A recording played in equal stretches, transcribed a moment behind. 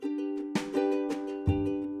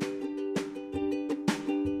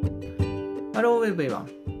Hello everyone,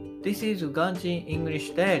 this is Ganjin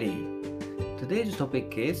English Diary. Today's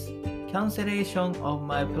topic is Cancellation of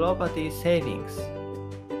my property savings.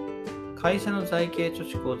 会社の財形貯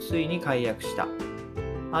蓄をついに解約した。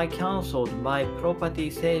I cancelled my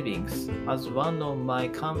property savings as one of my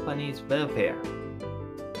company's welfare.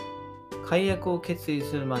 解約を決意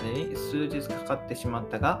するまでに数日かかってしまっ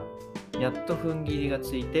たが、やっと踏ん切りが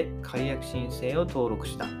ついて解約申請を登録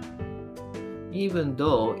した。Even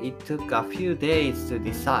though it took a few days to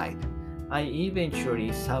decide, I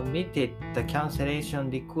eventually submitted the cancellation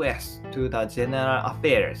request to the General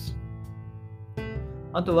Affairs.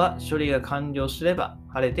 あとは処理が完了すれば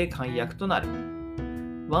晴れて解約となる。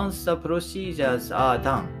Once the procedures are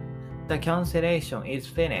done, the cancellation is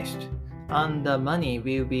finished, and the money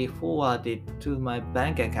will be forwarded to my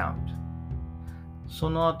bank account. そ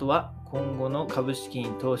の後は今後の株式に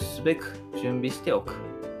投資すべく準備しておく。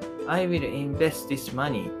I will invest this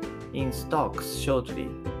money in stocks shortly.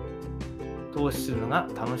 投資するのが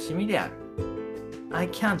楽しみである。I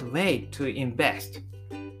can't wait to invest.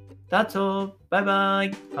 That's all. Bye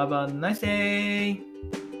bye. Have a nice day.